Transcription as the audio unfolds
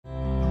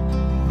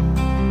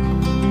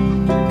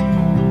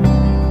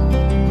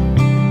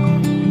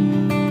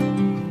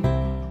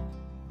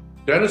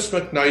Dennis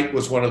McKnight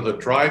was one of the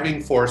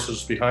driving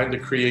forces behind the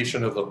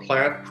creation of the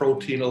Plant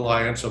Protein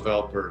Alliance of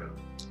Alberta.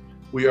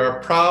 We are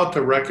proud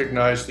to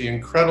recognize the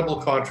incredible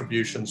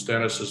contributions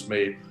Dennis has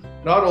made,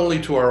 not only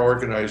to our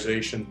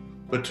organization,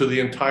 but to the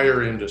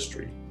entire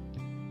industry.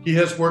 He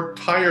has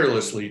worked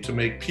tirelessly to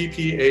make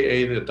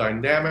PPAA the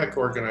dynamic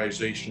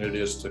organization it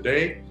is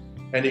today,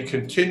 and he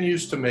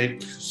continues to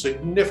make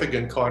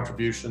significant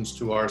contributions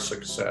to our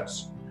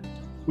success.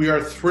 We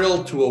are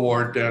thrilled to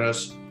award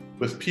Dennis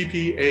with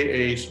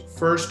PPAA's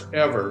first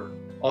ever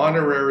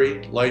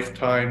honorary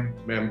lifetime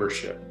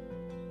membership.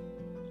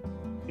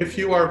 If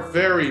you are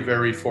very,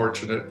 very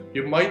fortunate,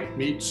 you might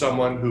meet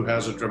someone who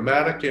has a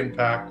dramatic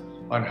impact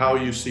on how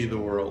you see the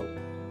world.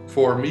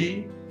 For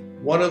me,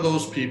 one of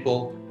those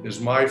people is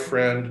my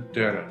friend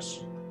Dennis.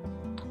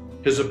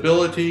 His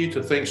ability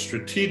to think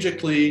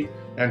strategically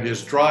and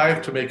his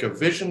drive to make a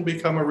vision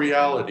become a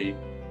reality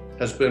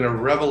has been a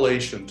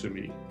revelation to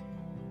me.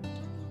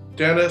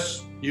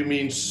 Dennis, you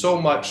mean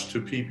so much to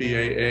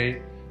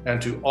PPAA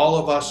and to all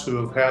of us who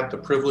have had the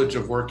privilege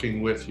of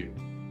working with you.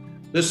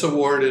 This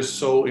award is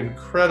so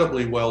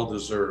incredibly well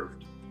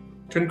deserved.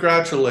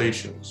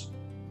 Congratulations.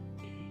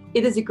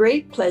 It is a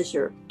great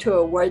pleasure to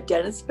award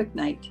Dennis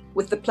McKnight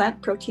with the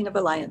Plant Protein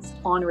Alliance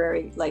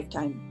honorary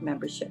lifetime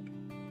membership.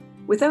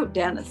 Without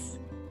Dennis,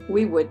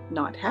 we would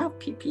not have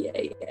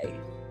PPAA.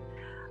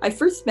 I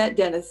first met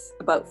Dennis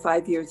about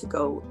 5 years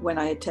ago when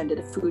I attended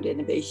a food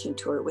innovation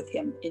tour with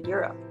him in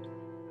Europe.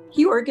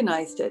 He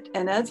organized it,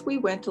 and as we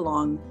went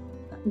along,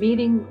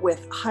 meeting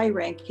with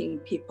high-ranking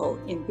people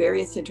in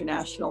various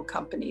international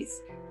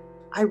companies,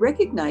 I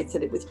recognized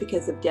that it was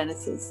because of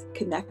Dennis's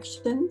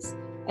connections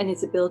and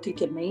his ability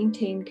to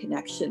maintain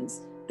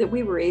connections that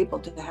we were able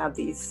to have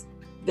these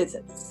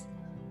visits.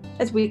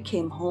 As we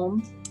came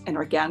home and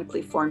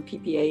organically formed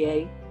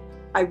PPAA,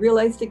 I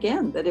realized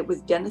again that it was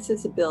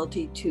Dennis's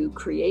ability to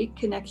create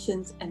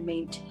connections and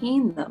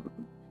maintain them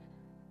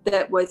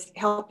that was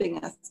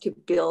helping us to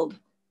build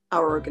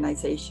our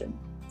organization.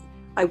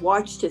 I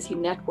watched as he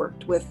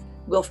networked with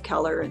Wilf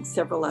Keller and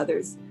several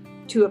others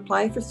to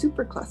apply for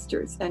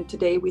superclusters, and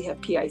today we have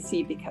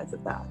PIC because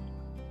of that.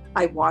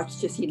 I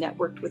watched as he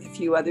networked with a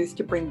few others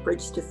to bring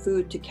Bridge to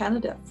Food to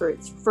Canada for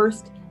its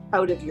first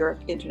Out of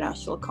Europe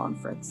International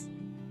Conference.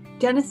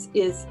 Dennis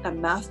is a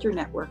master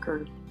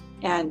networker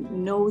and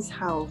knows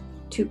how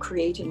to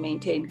create and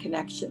maintain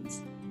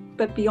connections.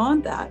 But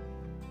beyond that,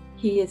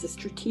 he is a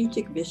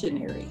strategic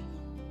visionary.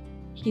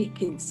 He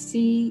can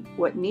see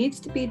what needs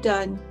to be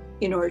done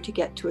in order to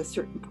get to a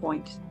certain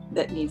point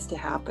that needs to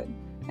happen.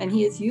 And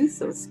he has used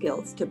those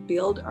skills to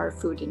build our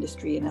food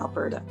industry in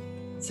Alberta.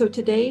 So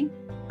today,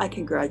 I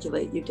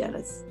congratulate you,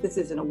 Dennis. This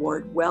is an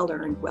award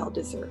well-earned,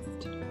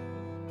 well-deserved.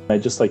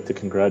 I'd just like to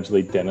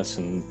congratulate Dennis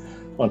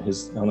on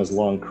his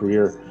long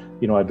career.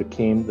 You know, I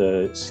became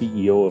the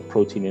CEO of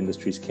Protein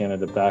Industries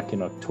Canada back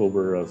in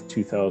October of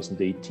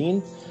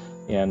 2018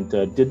 and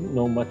didn't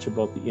know much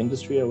about the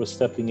industry I was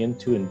stepping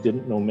into and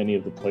didn't know many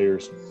of the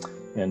players.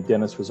 And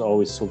Dennis was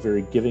always so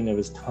very giving of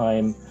his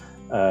time,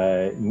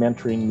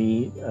 mentoring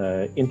me,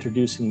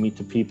 introducing me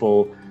to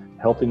people,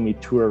 helping me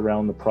tour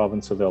around the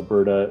province of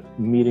Alberta,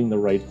 meeting the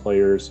right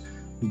players,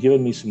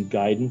 giving me some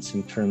guidance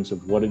in terms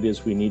of what it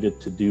is we needed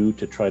to do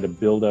to try to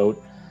build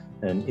out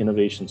an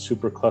innovation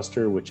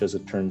supercluster, which as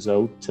it turns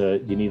out,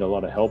 you need a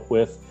lot of help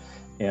with.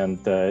 And,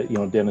 you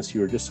know, Dennis, you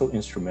were just so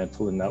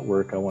instrumental in that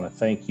work. I want to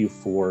thank you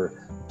for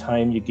the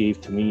time you gave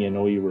to me. I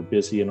know you were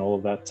busy and all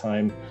of that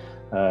time.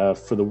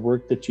 For the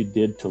work that you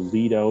did to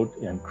lead out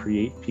and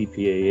create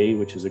PPAA,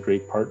 which is a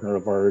great partner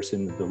of ours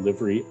in the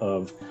delivery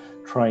of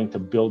trying to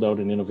build out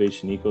an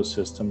innovation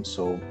ecosystem.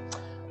 So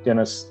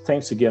Dennis,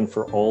 thanks again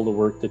for all the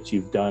work that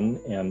you've done,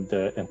 and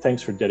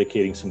thanks for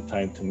dedicating some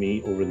time to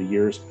me over the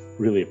years.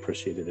 Really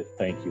appreciated it.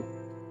 Thank you.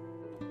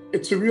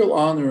 It's a real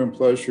honor and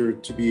pleasure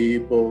to be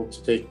able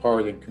to take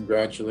part in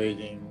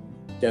congratulating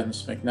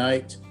Dennis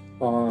McKnight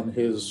on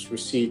his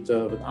receipt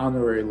of an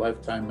honorary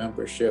lifetime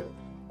membership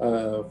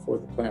for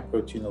the Plant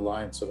Protein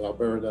Alliance of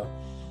Alberta.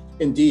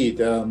 Indeed,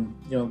 you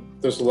know,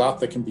 there's a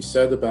lot that can be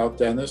said about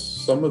Dennis,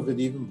 some of it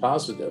even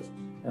positive,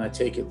 and I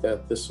take it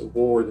that this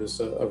award is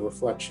a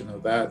reflection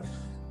of that.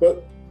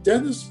 But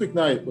Dennis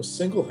McKnight was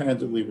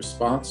single-handedly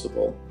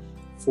responsible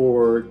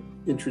for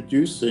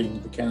introducing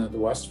the Canada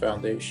West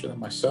Foundation and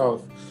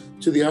myself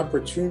to the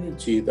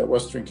opportunity that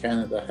Western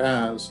Canada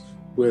has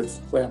with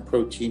plant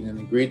protein and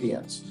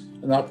ingredients,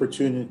 an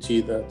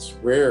opportunity that's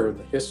rare in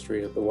the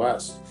history of the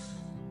West.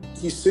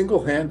 He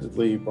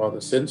single-handedly brought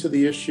us into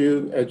the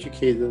issue,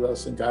 educated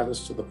us, and got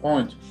us to the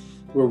point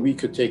where we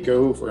could take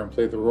over and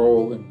play the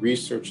role in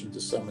research and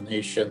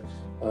dissemination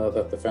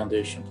that the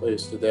foundation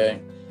plays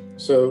today.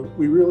 So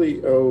we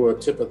really owe a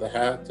tip of the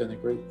hat and a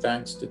great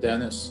thanks to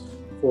Dennis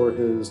for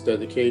his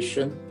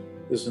dedication,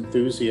 his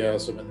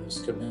enthusiasm, and his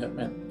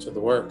commitment to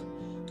the work.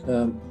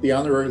 The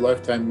honorary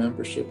lifetime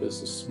membership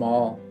is a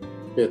small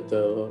bit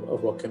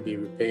of what can be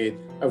repaid.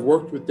 I've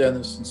worked with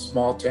Dennis in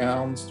small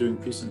towns, doing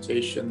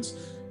presentations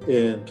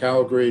in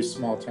Calgary,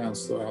 small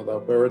towns throughout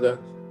Alberta,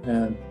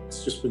 and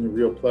it's just been a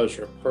real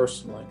pleasure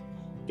personally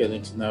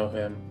getting to know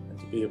him and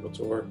to be able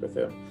to work with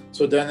him.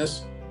 So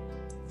Dennis,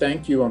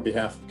 thank you on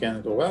behalf of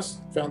Canada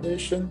West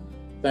Foundation.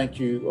 Thank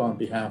you on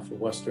behalf of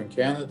Western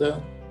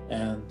Canada,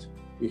 and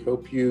we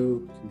hope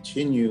you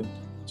continue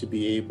to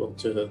be able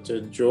to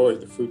enjoy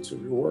the fruits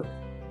of your work.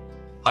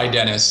 Hi,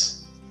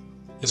 Dennis.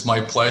 It's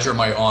my pleasure,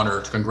 my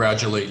honor to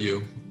congratulate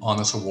you on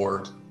this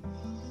award.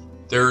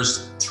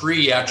 There's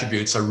 3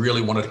 attributes I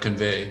really wanted to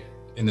convey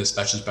in this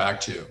message back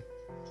to you: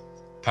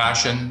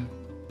 passion,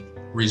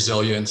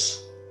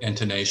 resilience, and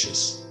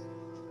tenacious.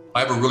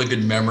 I have a really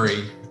good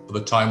memory of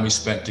the time we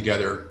spent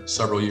together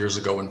several years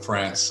ago in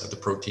France at the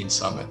Protein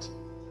Summit.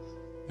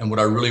 And what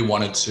I really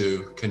wanted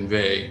to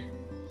convey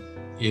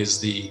is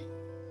the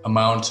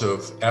amount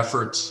of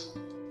effort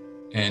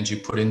and you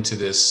put into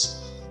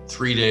this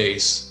 3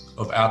 days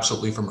of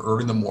absolutely from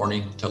early in the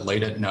morning to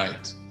late at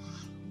night,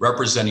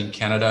 representing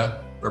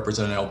Canada,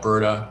 representing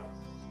Alberta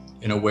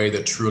in a way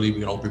that truly we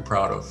can all be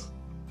proud of.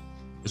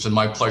 It's been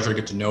my pleasure to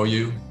get to know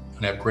you,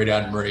 and I have great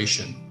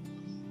admiration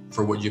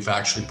for what you've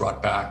actually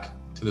brought back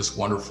to this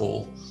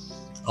wonderful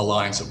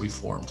alliance that we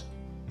formed.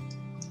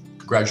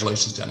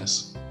 Congratulations,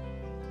 Dennis.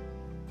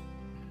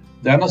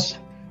 Dennis,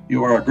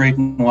 you are a great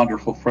and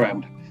wonderful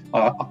friend.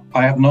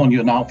 I have known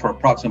you now for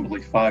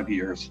approximately 5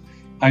 years.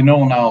 I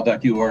know now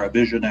that you are a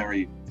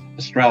visionary,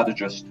 a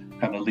strategist,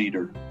 and a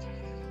leader.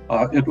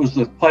 It was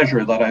a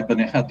pleasure that I've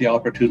had the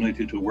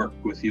opportunity to work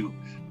with you.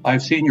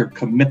 I've seen your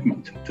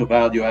commitment to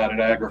value-added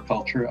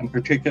agriculture, and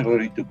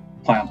particularly to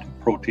plant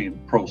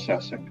protein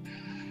processing.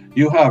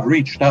 You have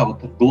reached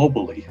out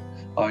globally.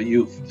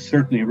 You've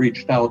certainly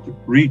reached out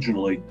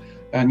regionally,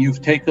 and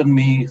you've taken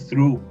me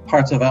through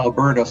parts of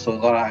Alberta so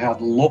that I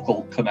had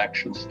local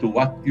connections to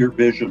what your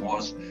vision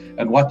was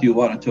and what you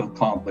wanted to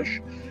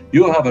accomplish.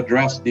 You have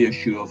addressed the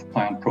issue of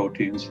plant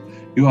proteins.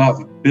 You have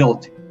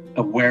built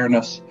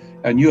awareness,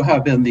 and you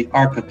have been the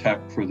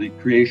architect for the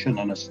creation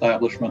and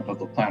establishment of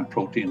the Plant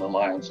Protein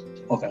Alliance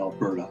of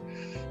Alberta.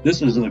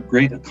 This is a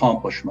great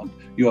accomplishment.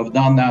 You have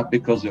done that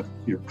because of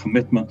your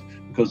commitment,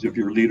 because of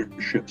your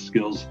leadership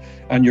skills,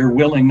 and your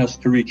willingness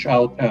to reach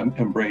out and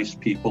embrace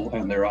people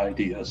and their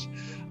ideas.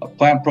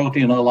 Plant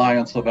Protein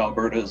Alliance of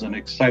Alberta is an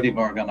exciting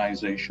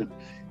organization.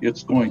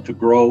 It's going to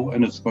grow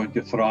and it's going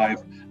to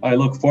thrive. I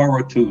look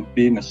forward to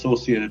being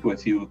associated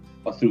with you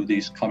through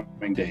these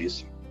coming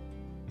days.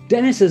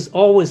 Dennis has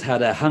always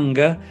had a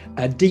hunger,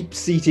 a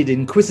deep-seated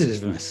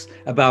inquisitiveness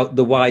about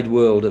the wide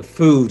world of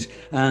food.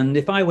 And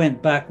if I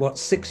went back,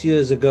 6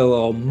 years ago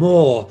or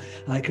more,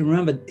 I can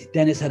remember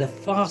Dennis had a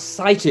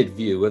far-sighted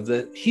view of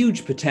the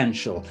huge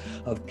potential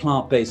of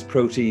plant-based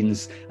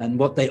proteins and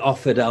what they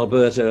offered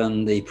Alberta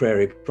and the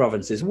prairie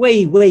provinces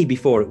way, way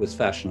before it was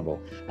fashionable.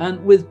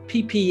 And with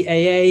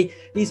PPAA,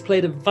 he's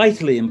played a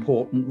vitally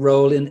important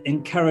role in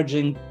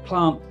encouraging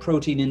plant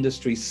protein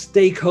industry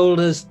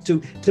stakeholders to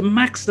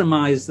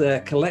maximize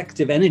their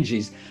collective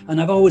energies.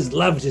 And I've always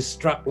loved his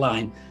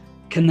strapline: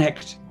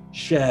 connect,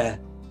 share,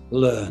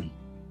 learn.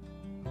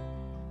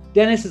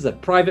 Dennis is a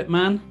private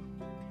man.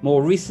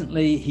 More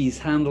recently, he's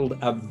handled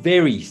a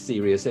very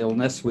serious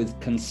illness with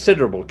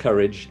considerable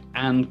courage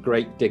and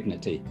great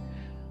dignity.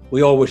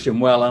 We all wish him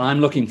well, and I'm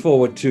looking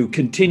forward to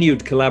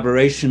continued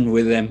collaboration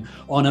with him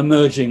on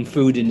emerging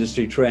food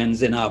industry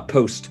trends in our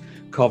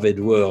post-COVID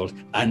world,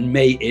 and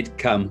may it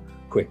come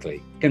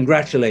quickly.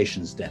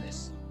 Congratulations,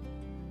 Dennis.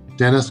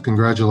 Dennis,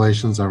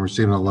 congratulations on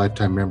receiving a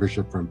lifetime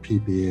membership from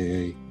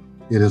PPAA.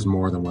 It is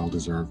more than well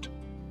deserved.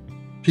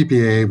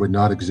 PPAA would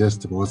not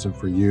exist if it wasn't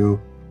for you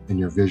and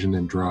your vision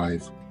and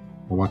drive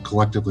on what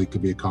collectively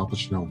could be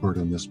accomplished in Alberta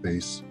in this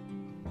space.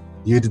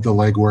 You did the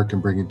legwork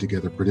in bringing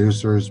together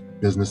producers,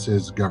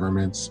 businesses,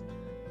 governments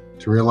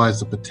to realize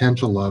the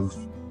potential of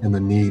and the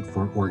need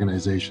for an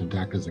organization to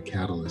act as a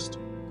catalyst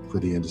for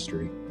the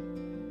industry.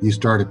 You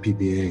started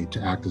PPAA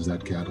to act as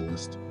that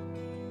catalyst.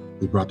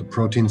 We brought the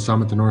Protein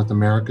Summit to North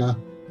America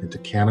and to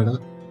Canada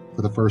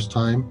for the first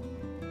time,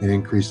 and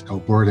increased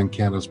Alberta and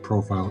Canada's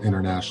profile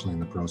internationally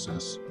in the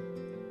process.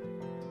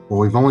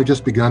 While we've only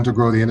just begun to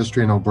grow the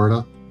industry in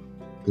Alberta,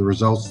 the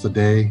results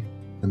today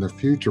and the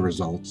future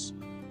results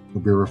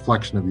will be a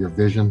reflection of your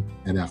vision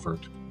and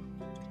effort.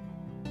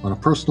 On a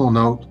personal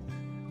note,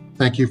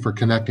 thank you for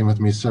connecting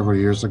with me several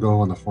years ago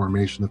on the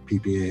formation of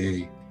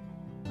PPAA.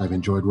 I've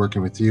enjoyed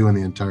working with you and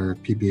the entire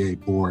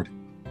PPAA board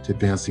to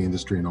advance the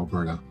industry in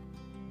Alberta.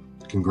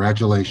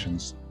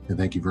 Congratulations, and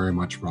thank you very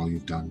much for all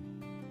you've done.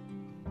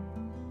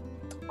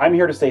 I'm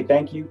here to say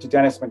thank you to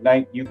Dennis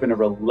McKnight. You've been a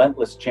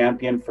relentless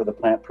champion for the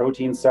plant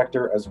protein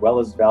sector as well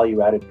as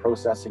value-added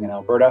processing in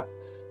Alberta.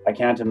 I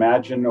can't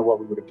imagine what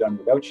we would have done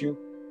without you.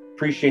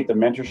 Appreciate the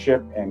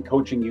mentorship and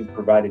coaching you've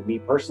provided me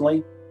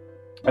personally,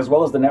 as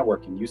well as the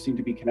networking. You seem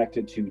to be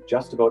connected to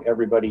just about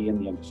everybody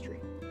in the industry.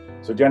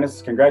 So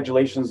Dennis,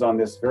 congratulations on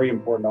this very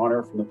important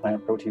honor from the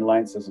Plant Protein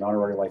Alliance as an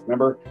honorary life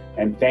member,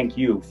 and thank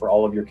you for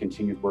all of your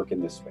continued work in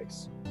this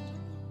space.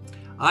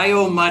 I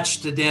owe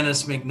much to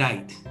Dennis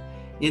McKnight.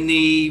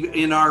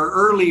 In our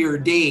earlier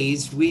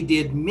days, we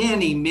did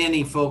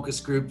many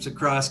focus groups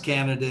across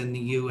Canada and the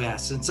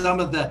US, and some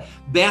of the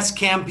best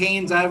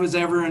campaigns I was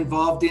ever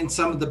involved in,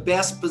 some of the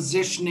best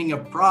positioning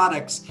of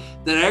products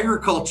that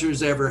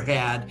agriculture's ever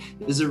had,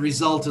 is a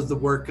result of the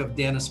work of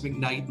Dennis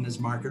McKnight in his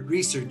market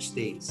research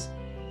days.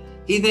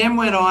 He then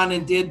went on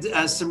and did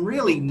some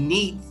really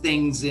neat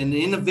things in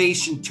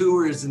innovation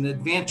tours and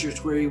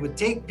adventures where he would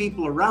take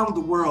people around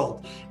the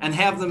world and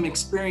have them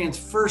experience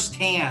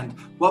firsthand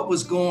what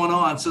was going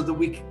on so that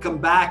we could come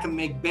back and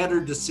make better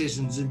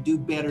decisions and do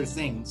better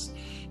things.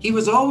 He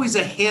was always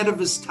ahead of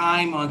his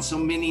time on so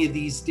many of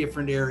these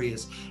different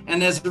areas.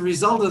 And as a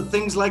result of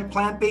things like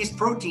plant-based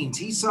proteins,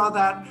 he saw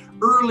that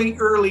early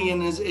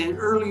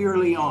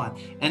on.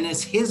 And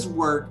it's his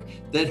work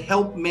that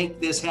helped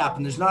make this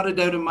happen. There's not a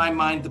doubt in my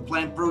mind the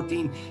plant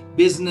protein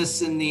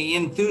business and the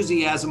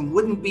enthusiasm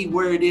wouldn't be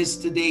where it is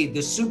today.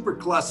 The super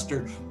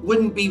cluster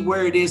wouldn't be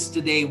where it is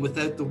today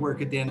without the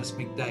work of Dennis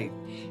McKnight.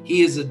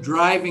 He is a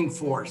driving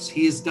force.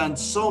 He has done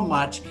so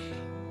much.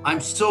 I'm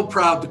so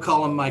proud to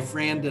call him my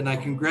friend, and I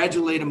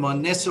congratulate him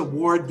on this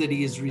award that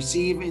he is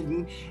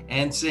receiving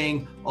and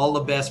saying, all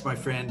the best, my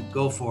friend,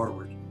 go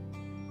forward.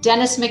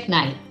 Dennis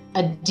McKnight,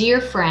 a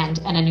dear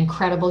friend and an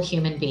incredible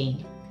human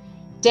being.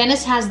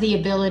 Dennis has the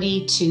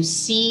ability to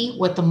see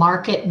what the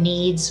market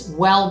needs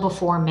well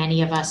before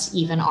many of us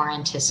even are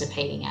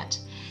anticipating it.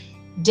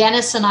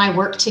 Dennis and I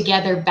worked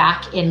together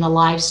back in the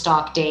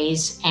livestock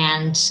days,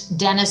 and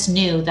Dennis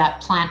knew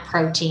that plant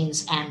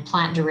proteins and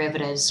plant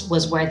derivatives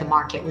was where the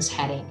market was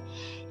heading.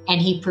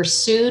 And he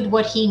pursued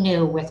what he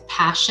knew with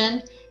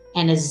passion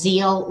and a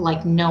zeal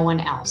like no one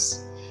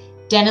else.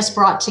 Dennis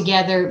brought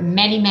together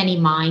many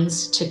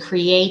minds to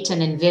create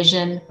and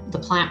envision the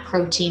Plant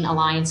Protein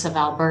Alliance of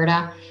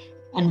Alberta,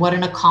 and what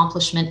an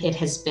accomplishment it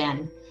has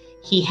been.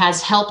 He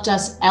has helped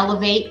us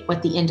elevate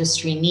what the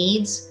industry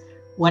needs,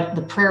 what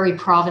the prairie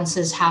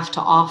provinces have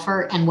to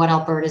offer, and what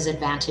Alberta's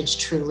advantage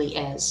truly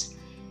is.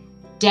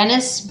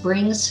 Dennis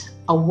brings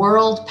a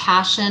world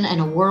passion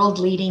and a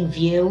world-leading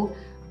view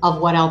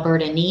of what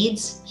Alberta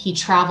needs. He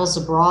travels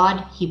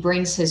abroad. He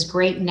brings his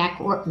great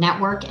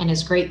network and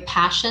his great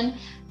passion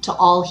to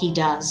all he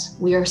does.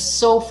 We are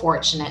so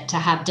fortunate to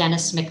have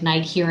Dennis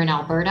McKnight here in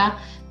Alberta,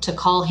 to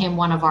call him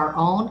one of our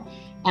own.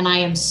 And I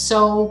am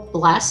so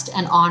blessed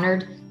and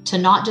honored to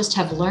not just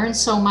have learned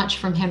so much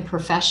from him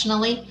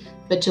professionally,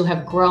 but to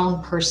have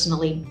grown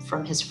personally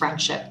from his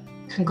friendship.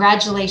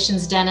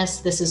 Congratulations, Dennis.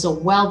 This is a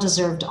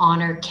well-deserved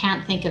honor.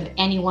 Can't think of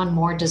anyone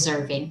more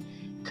deserving.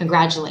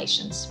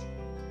 Congratulations.